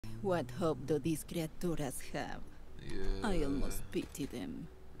What hope do these criaturas have? Yeah. I almost pity them.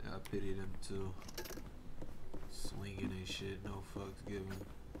 Yeah, I pity them too. Swinging and shit, no fucks given.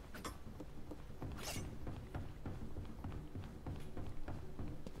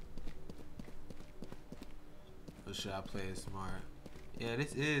 Or should I play it smart? Yeah,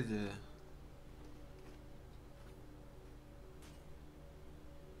 this is a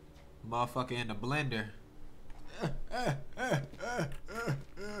motherfucker in the blender.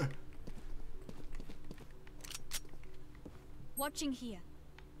 Watching here.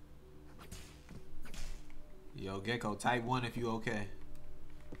 Yo, Gecko, type 1 if you okay.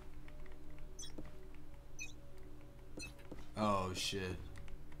 Oh shit.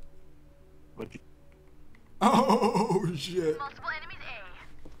 What you? Oh shit. Multiple enemies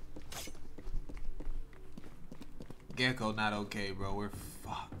A. Gecko not okay, bro. We're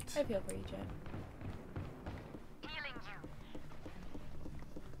fucked. I feel for you, Jet. Healing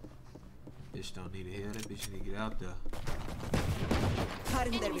you. Bitch don't need to heal. That bitch need to get out there.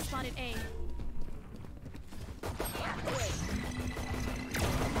 Enemy spotted A.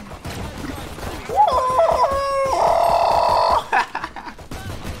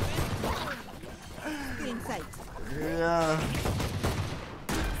 Inside. Yeah.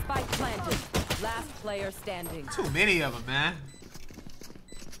 Spike planted. Last player standing. Too many of them, man.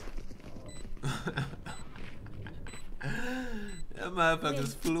 That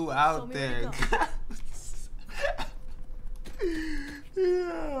motherfuckers flew out there.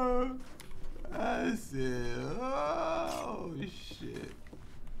 Yeah. I said, oh shit.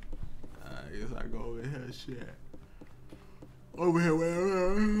 I guess I go over here, shit. Over here,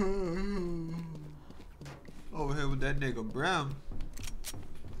 over here with that nigga Brim.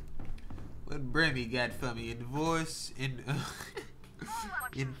 What Brimmy got for me?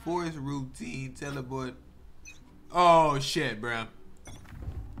 Enforce routine. Teleport. Oh shit, Brim.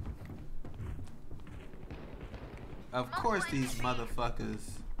 Of course these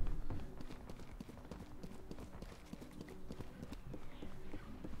motherfuckers.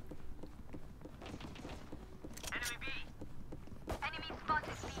 Enemy B. Enemy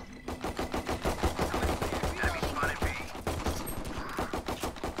spotted B.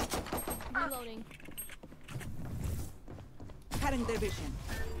 Reloading. Cutting their vision.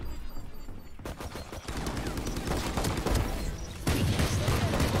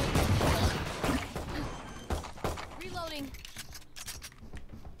 Reloading.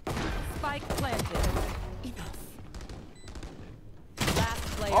 Spike planted. Enough. Last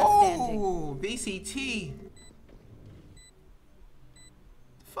player standing. Oh, BCT.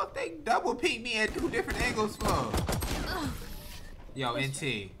 Fuck, they double peeked me at 2 different angles for. Yo,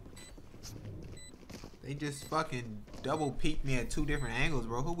 NT. They just fucking double peeked me at 2 different angles,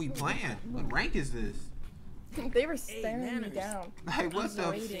 bro. Who we playing? What rank is this? They were staring me down. Like, what the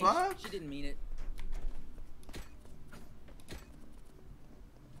waiting. fuck? She didn't mean it.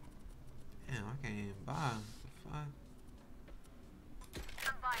 Damn, I can't even buy. Fuck.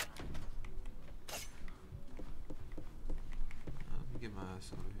 I'm buying. Let me get my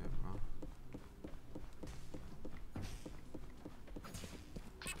ass over here, bro.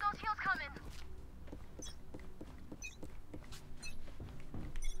 Keep those heels coming.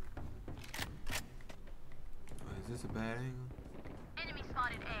 Oh, is this a bad angle? Enemy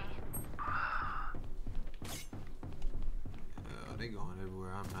spotted A. They going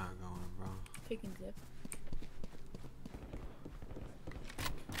everywhere. I'm not going, bro. Taking zip.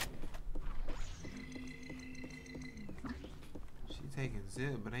 She taking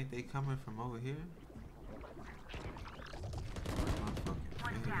zip, but ain't they coming from over here?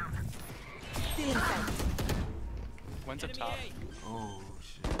 One down. Still inside. One's up top. Oh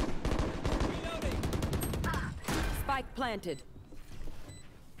shit. Spike planted.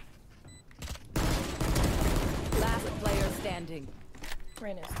 Last player standing.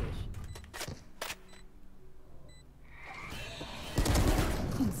 Reyna station.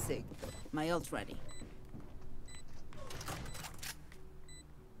 Insecto. My ult's ready.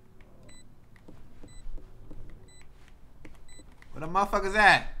 Where the motherfuckers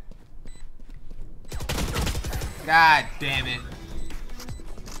at? God damn it.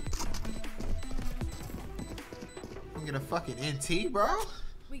 I'm gonna get a fucking NT, bro.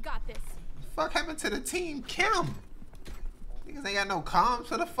 We got this. Fuck happened to the team Kim? Niggas ain't got no comms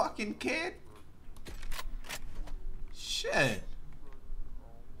for the fucking kid. Shit.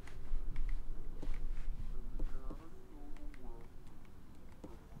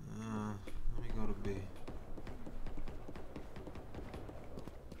 Let me go to B.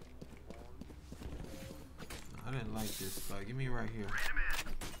 I didn't like this spot. Give me right here.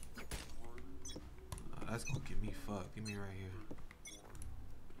 Oh, that's gonna get me fucked. Give me right here.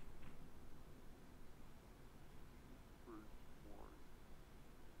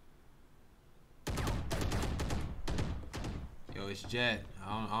 it's Jet.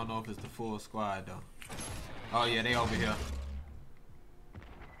 I don't know if it's the full squad though. Oh yeah, they over here.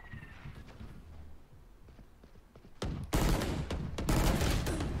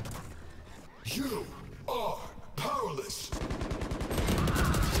 You are powerless.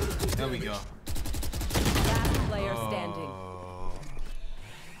 There we go. Last player standing. Oh.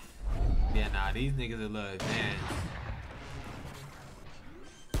 Yeah, nah, these niggas are a little advanced.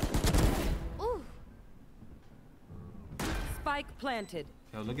 Ooh. Spike planted.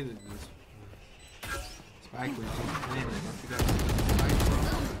 Yo, look at this. Spike was just planted. Don't you got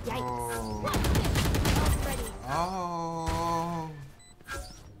Spike? Oh.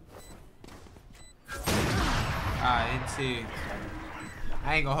 Alright, NT.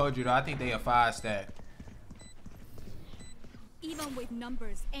 I ain't gonna hold you though. I think they a 5 stack. Even with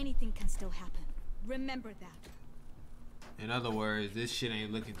numbers, anything can still happen. Remember that. In other words, this shit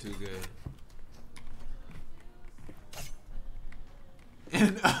ain't looking too good.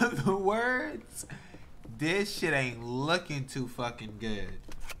 In other words, this shit ain't looking too fucking good.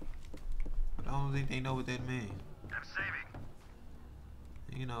 But I don't think they know what that means. I'm saving.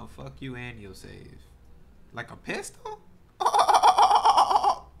 You know, fuck you and your save. Like a pistol?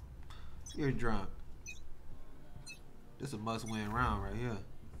 You're drunk. This is a must-win round right here.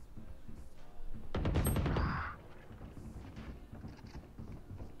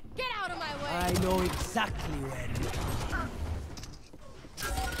 Get out of my way! I know exactly where you are.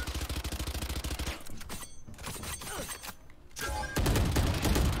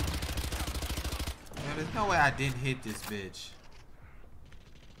 Man, there's no way I didn't hit this bitch.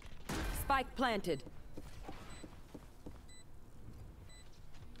 Spike planted.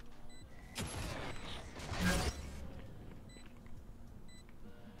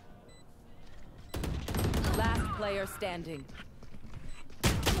 Last player standing.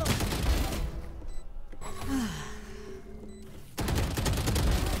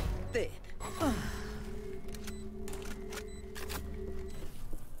 There.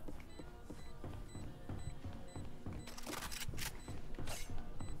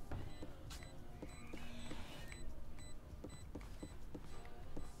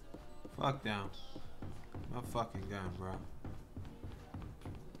 Fuck down. My fucking gun, bro.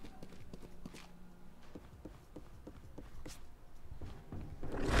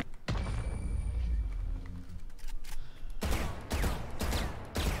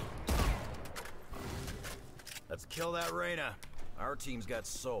 Let's kill that Reyna. Our team's got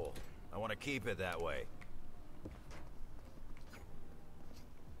soul. I want to keep it that way.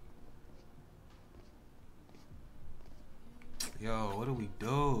 Yo, what do we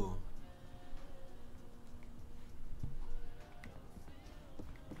do?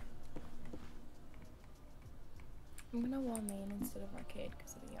 I'm gonna wall main instead of arcade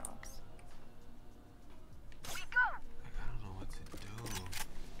because of the ops. We go. Like, I don't know what to do.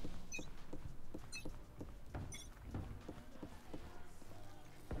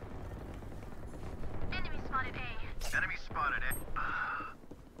 Enemy spotted A. Enemy spotted it.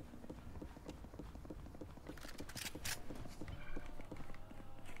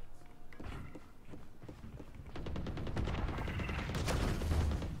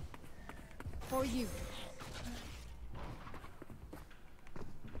 For you.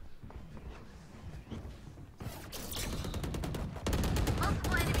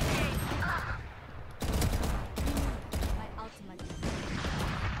 Multiple enemy A. My ultimate.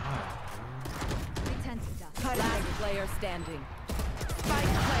 Pretend to die. Last player standing. Spike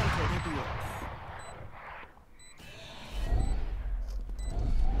planted.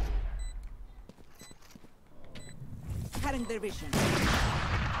 Cutting their vision.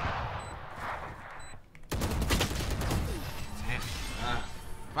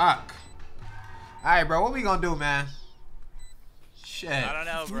 Fuck. Alright, bro. What we gonna do, man? Shit. I don't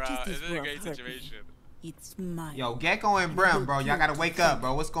know, As bro. much as This this is a world great hurt me, situation. It's mine. Yo, Gecko and Brim, bro. Y'all gotta wake up,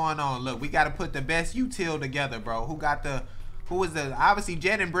 bro. What's going on? Look, we gotta put the best util together, bro. Who is the... Obviously,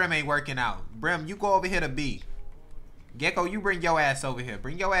 Jet and Brim ain't working out. Brim, you go over here to B. Gecko, you bring your ass over here.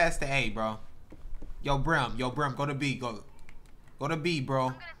 Bring your ass to A, bro. Yo, Brim, go to B. Go to B, bro.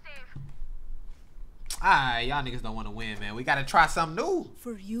 I'm gonna save. Alright, y'all niggas don't want to win, man. We gotta try something new.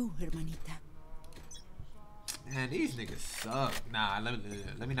 For you, hermanita. Man, these niggas suck. Nah,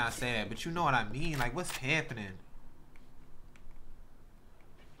 let me not say that. But you know what I mean. Like, what's happening?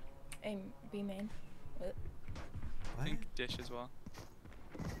 Aim B main. What? I think dish as well.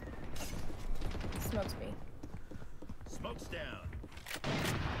 Smokes B. Smoke's down.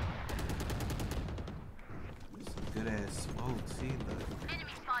 Some good ass smoke. See, look.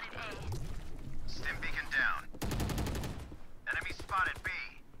 Enemy spotted A. Stim beacon down. Enemy spotted B.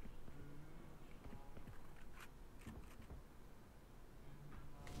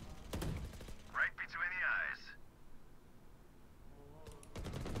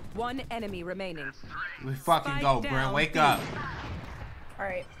 One enemy remaining. We fucking go, Brim. Wake up.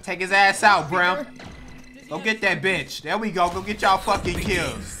 Alright. Take his ass out, Brim. Go get that bitch. There we go. Go get y'all fucking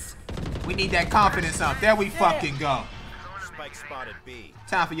kills. We need that confidence up. There we fucking go. Spike spotted B.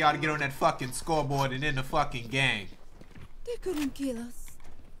 Time for y'all to get on that fucking scoreboard and end the fucking game. They couldn't kill us.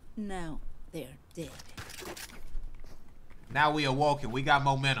 Now they're dead. Now we awoken. We got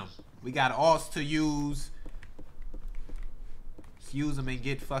momentum. We got alts to use. Let's use them and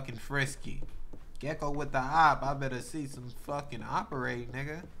get fucking frisky. Gecko with the op. I better see some fucking operate,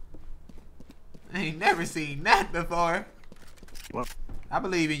 nigga. I ain't never seen that before. What? I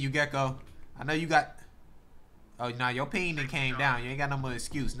believe in you, Gecko. I know you got... Oh, nah, your ping done came down. You ain't got no more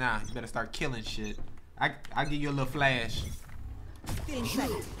excuse now. You better start killing shit. I'll give you a little flash. Feeling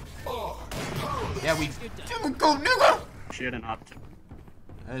safe. Yeah, we... Go, nigga! She had an opt.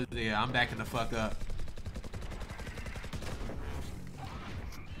 Yeah, I'm backing the fuck up.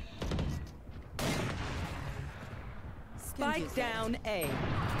 Spike down A.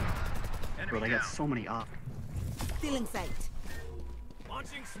 Bro, they got so many op. Feeling sight.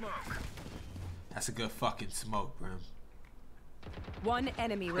 Launching smoke. That's a good fucking smoke, Brim. One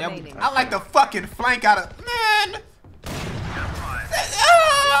enemy Yeah, remaining. I like the fucking flank out of... Man!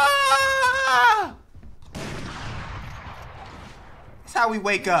 That's how we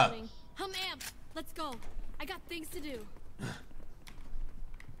wake up. I'm amped. Let's go. I got things to do.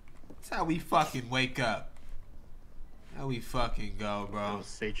 That's how we fucking wake up. How we fucking go, bro. Oh,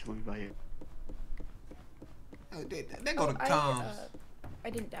 Sage, let me buy it. Oh, they go to comms. I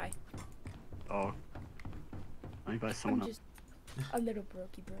didn't die. Oh. Let me buy someone I'm else. just a little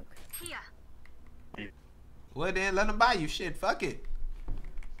brokey broke. Here. Well then, let them buy you shit. Fuck it.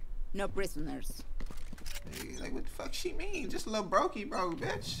 No prisoners. Hey, like, what the fuck she mean? Just a little brokey, bro,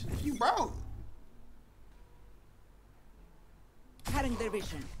 bitch. You broke. Cutting their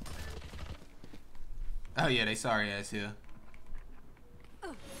vision. Oh yeah, they sorry ass here.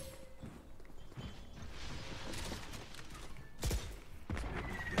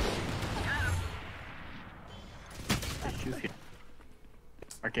 Shoes here.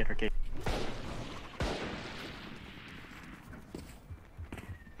 Arcade, arcade.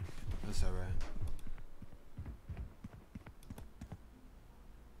 That's alright.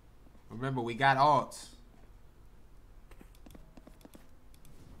 Remember, we got alts.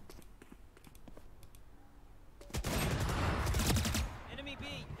 Enemy B.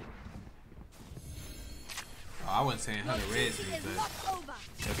 Oh, I wasn't saying 100 reds, but...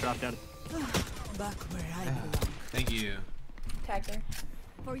 Yeah, drop down. Back where I belong. Thank you. Tag there.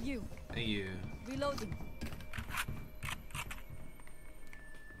 For you. Thank you. Reloading.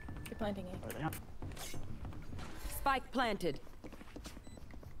 You're planting it. Are they on? Spike planted.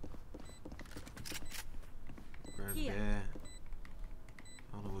 Grab Here. that.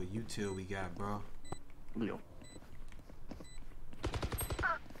 I don't know what util we got, bro. Leo.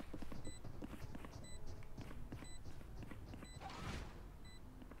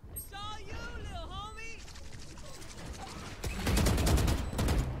 It's all you, little homie.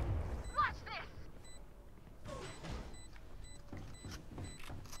 Watch this.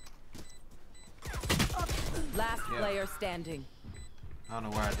 Last player standing. I don't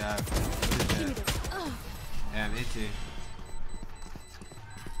know where I died. What is that? Damn, itchy.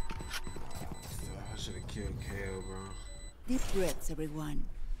 I should have killed KO, bro. Deep breaths, everyone.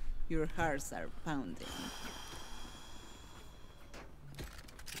 Your hearts are pounding.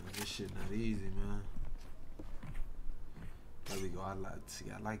 This shit not easy, man. There we go. I like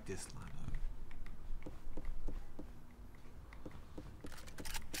this lineup.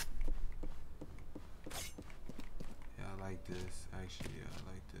 Yeah, I like this. Actually, yeah, I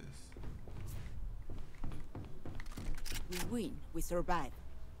like this. We win. We survive.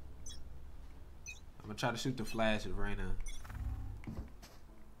 I'm gonna try to shoot the flash at Reyna.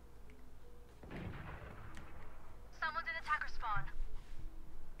 Someone's in attacker spawn.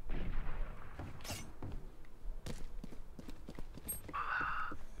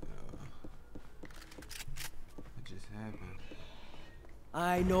 What just happened?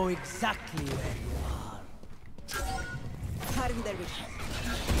 I know exactly where you are. Cutting their vision.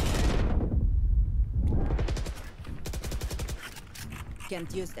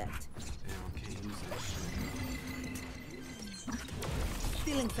 Can't use that. Damn, can't use that shit.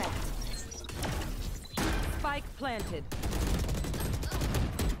 Feeling sight. Spike planted.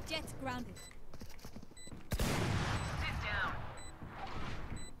 Jet grounded. Sit down.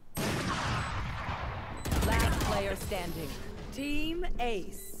 Last player standing. Team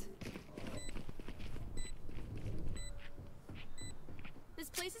Ace. This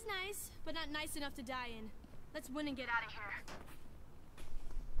place is nice, but not nice enough to die in. Let's win and get out of here.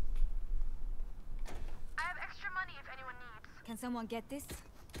 Can someone get this?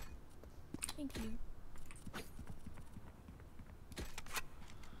 Thank you.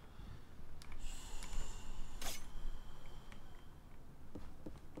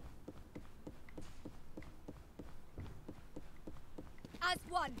 As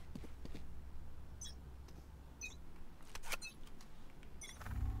one.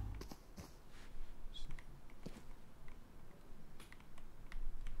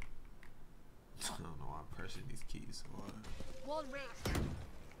 I don't know why I'm pressing these keys so hard. Wall raised.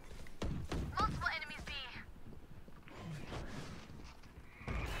 Multiple enemies B.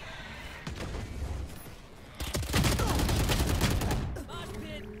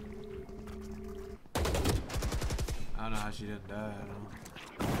 I don't know how she didn't die. I don't know.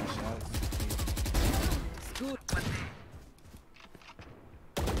 Shots. Good.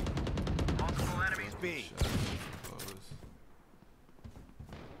 Multiple enemies B.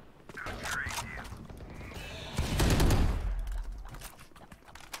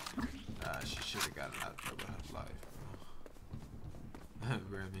 She should have gotten out of her life, bro.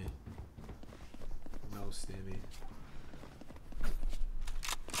 Remy. No stimmy.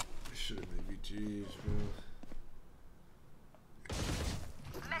 Should have made me G's, bro.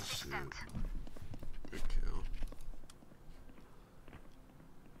 Message sent. Good kill.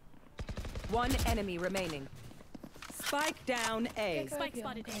 One enemy remaining. Spike down A. Spike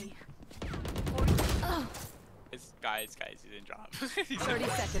spotted A. It's guys, he didn't drop. 30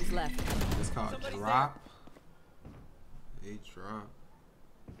 seconds left. It's called drop. A drop.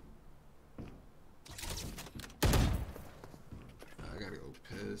 I gotta go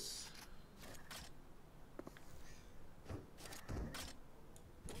piss.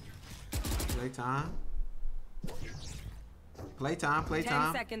 Playtime. Playtime, 10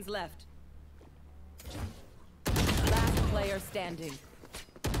 playtime. seconds left. Last player standing.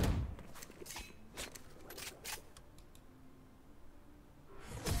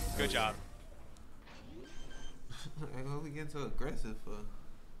 Good job. What we getting so aggressive for?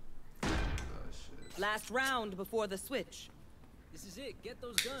 Oh shit. Last round before the switch. This is it. Get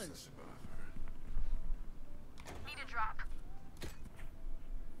those guns. Need a drop.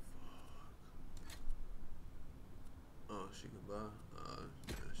 Oh, she can buy.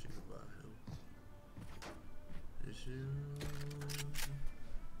 Yeah, she can buy him. Is she?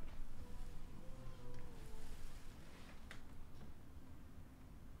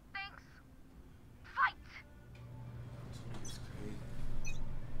 Thanks. Fight. That's crazy.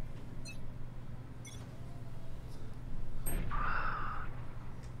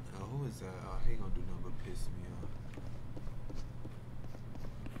 Oh, who is that? Oh, he gonna do nothing but piss me off.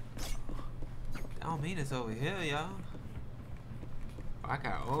 I don't mean it's over here, y'all. I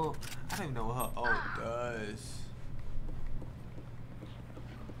got ult. I don't even know what her ult does.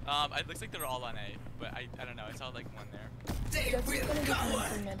 It looks like they're all on A, but I don't know. I saw like one there. This is gonna be coming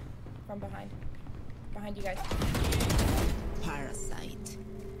from mid. From behind. Behind you guys. Parasite.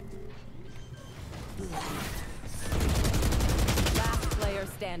 Last player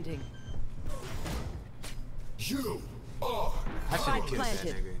standing. You are. I should have killed planted.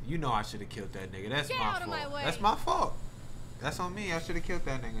 that nigga. You know I should have killed that nigga. That's Get my out fault. of my way. That's my fault. That's on me. I should have killed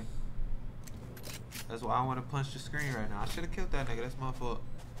that nigga. That's why I want to punch the screen right now. I should have killed that nigga. That's my fault.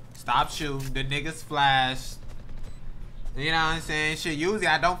 Stop shooting. The niggas flashed. You know what I'm saying? Shit, usually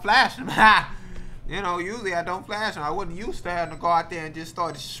I don't flash them. You know, usually I don't flash them. I wasn't used to having to go out there and just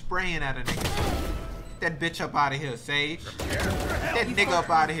start spraying at a nigga. Get that bitch up out of here, Sage. Get that nigga up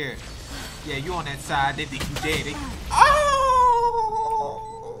out of here. Yeah, you on that side. They think you dead. Oh!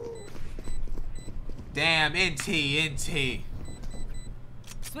 Damn, NT.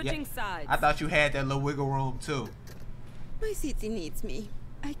 Switching sides. I thought you had that little wiggle room too. My city needs me.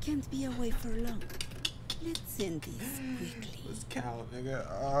 I can't be away for long. Let's end this quickly. Let's count, nigga.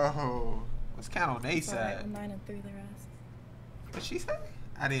 Oh. Let's count on A Alright, side. 9 and 3 the rest. What'd she say?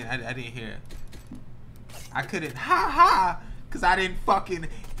 I didn't hear. I couldn't cause I didn't fucking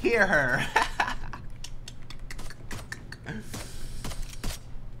hear her.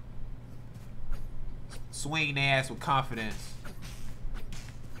 Swing the ass with confidence.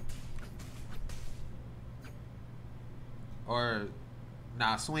 Or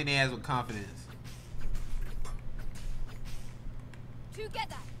nah, swing the ass with confidence.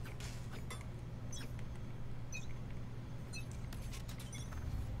 Together.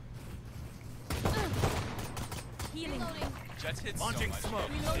 Healing. Jets hit Launching so smoke.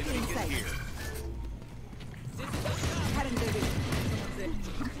 much. Enemy here.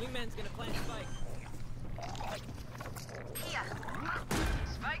 Wingman's gonna plant spike. Here.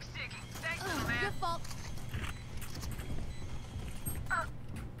 Spike sticking. Thanks, little Your man. fault.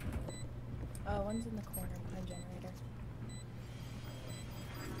 Oh, one's in the corner behind generator.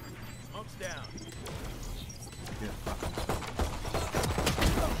 Smoke's down. Yeah, fuck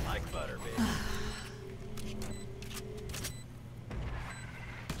 'em. Like butter, baby.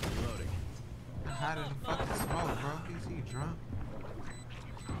 Reloading. Hide in the fucking smoke, bro. Is he drunk?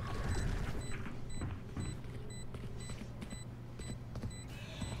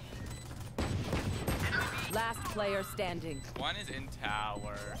 Last player standing. One is in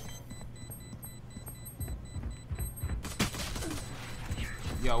tower.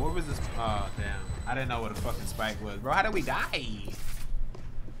 Yo, where was this? Oh, damn. I didn't know what a fucking spike was, bro. How did we die?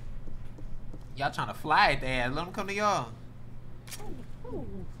 Y'all trying to fly at that. Let them come to y'all.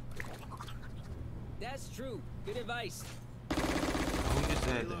 That's true. Good advice. Oh, who just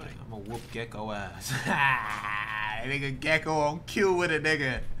said that? I'm gonna whoop Gecko ass. Nigga Gecko on cue with a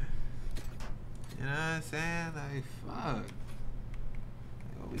nigga. You know what I'm saying? Like, fuck.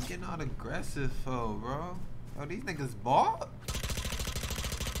 Yo, we getting all aggressive for, bro. Yo, these niggas bought?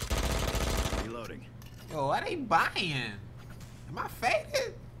 Reloading. Yo, why they buying? Am I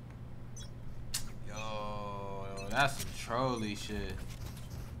faded? Yo, that's some trolly shit.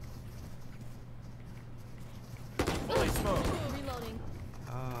 Fully smoked. Reloading.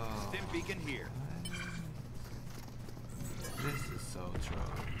 Oh. Stim beacon here. This is so troll.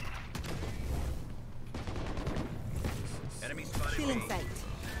 Enemy spotted. Still in sight.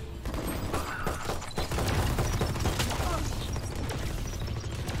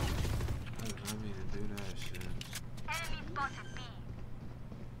 I did not mean to do that shit. Enemy spotted B.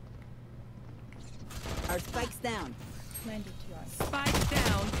 Our spike's down. 92 on. Spike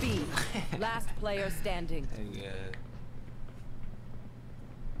down B. Last player standing. Hey, yeah.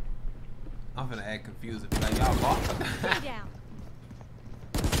 I'm finna act confused and be like, y'all bought? Stay down.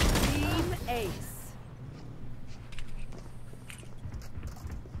 Team Ace.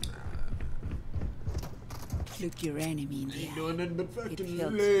 Look your enemy in the Ain't eye. doing nothing but It fucking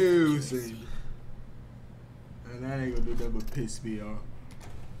helps losing. And that ain't gonna do nothing but piss me off.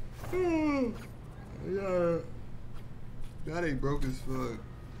 Yeah. That ain't broke as fuck.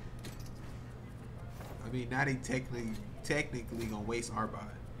 I mean, now they technically gonna waste our buy.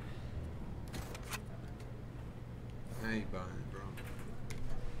 I ain't buying it, bro.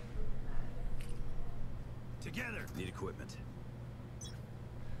 Together. Need equipment.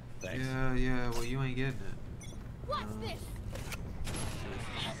 Thanks. Yeah, well, you ain't getting it. What's this?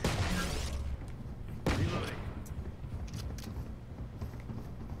 Reloading.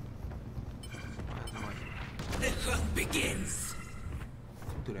 The hunt begins.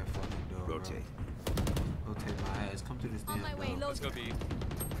 Come through that fucking door, Rotate. Bro. Rotate my ass. Come through this On damn my way, door. low. Let's go B.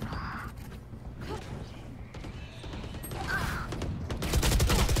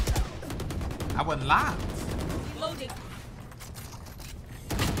 I wasn't locked. Loading.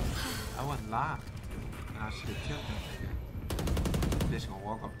 I wasn't locked. I should have killed that nigga. Bitch gonna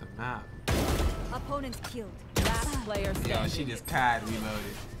walk off the map. Opponent killed. Last player standing. Yo, she just COD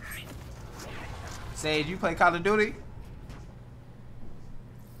reloaded. Sage, you play Call of Duty?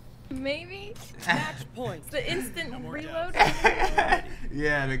 Maybe. Match points. The instant reload.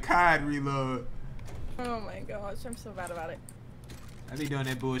 Yeah, the COD reload. Oh my gosh, I'm so bad about it. I be doing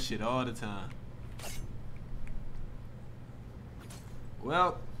that bullshit all the time.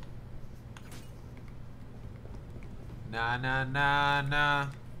 Well. Nah.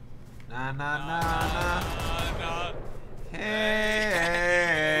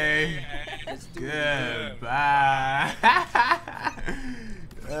 Hey. Goodbye.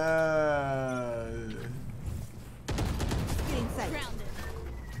 Still in sight. Grounded.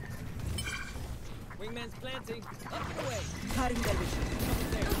 Wingman's planting. Up and away. Cutting their vision.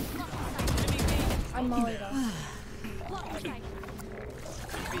 I'm mollied up. Block sight.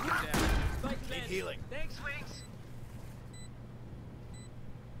 Beacon down. Spike Need planted. healing. Thanks, Wings.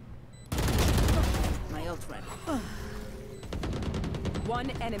 My ult ready. One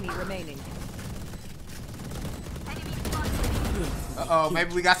enemy remaining. Enemy spotted. Uh-oh,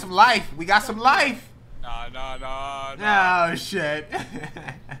 maybe we got some life. We got some life. No. Oh, shit.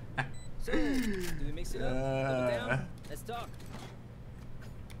 So, do we mix it up? Double down? Let's talk.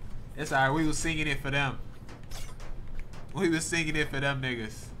 It's alright, we was singing it for them. We was singing it for them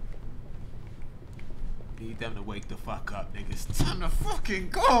niggas. Need them to wake the fuck up, niggas. Time to fucking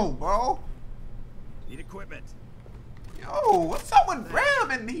go, bro. Need equipment. Yo, what's up with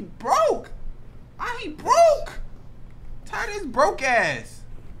Bram and he broke? Why he broke? Tired of his broke ass.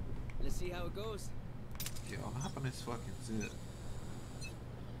 Let's see how it goes. Yo, hop on this fucking zip.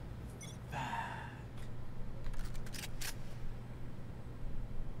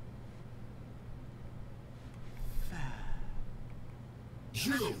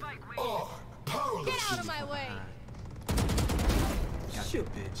 You are powerless. Get out of my way. Got you,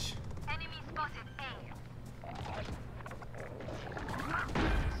 bitch. Spotted A.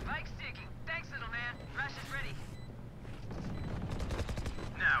 Spike sticking. Thanks, little man. Flash is ready.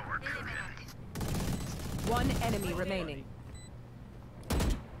 Now we're cooking. One enemy remaining.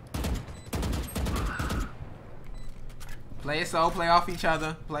 Play it so, play off each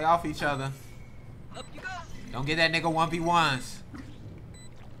other. Play off each other. Up you go. Don't get that nigga 1v1s.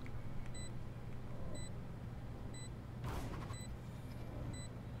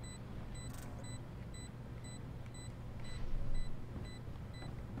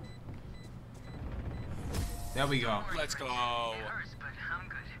 There we go. Let's go. It hurts, but I'm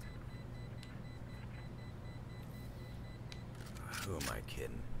good. Who am I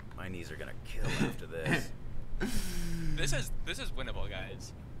kidding? My knees are gonna kill after this. This is winnable,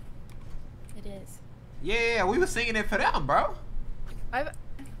 guys. It is. Yeah, we were singing it for them, bro. I've come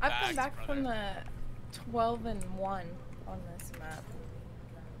Facts, back from the brother. 12-1 on this map.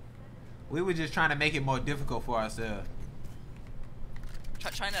 We were just trying to make it more difficult for ourselves.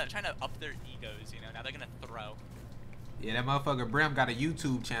 Trying to up their egos, you know. Now they're gonna throw. Yeah, that motherfucker Brim got a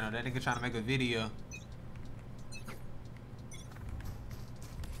YouTube channel. That nigga trying to make a video.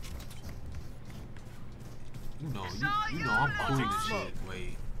 You know I'm cool as shit.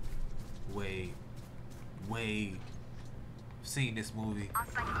 Wait. I've seen this movie.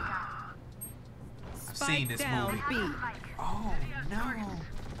 I've seen this movie. B. Oh no.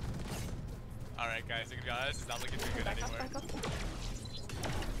 All right, guys. To be honest, it's not looking too good anymore. Back up.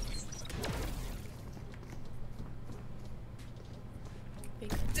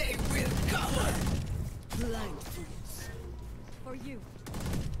 They will cover. Blindfolds. For you.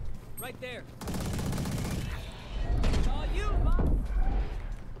 Right there. It's all you, Mom.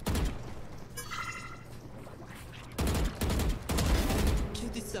 You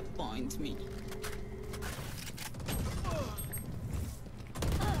disappoint me.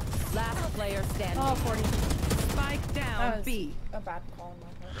 Last player standing. Oh, 40. Spike That down was B. a bad call in my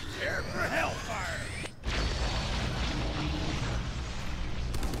part. Prepare for hellfire.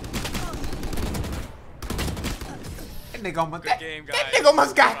 That nigga almost Good game, guys. That nigga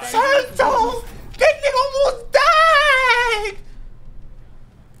almost got turned off. That nigga almost died.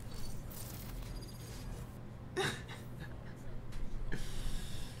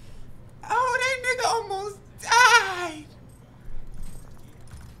 Oh, that nigga almost died.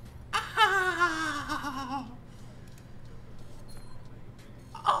 Ow.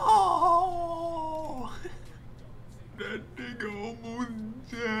 Oh. That nigga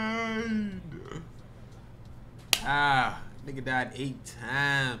almost died. Ah, nigga died 8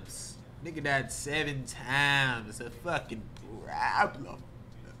 times. Nigga died 7 times. It's a fucking problem.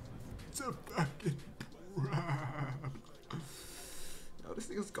 It's a fucking problem. Yo, this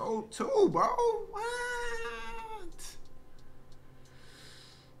nigga's gold too, bro. What?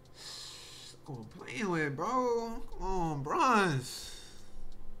 Come on, playing with, bro. Come on, bronze.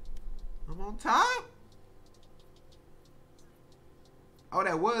 I'm on top. Oh,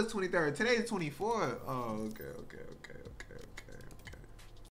 that was 23rd. Today's 24th. Oh, okay.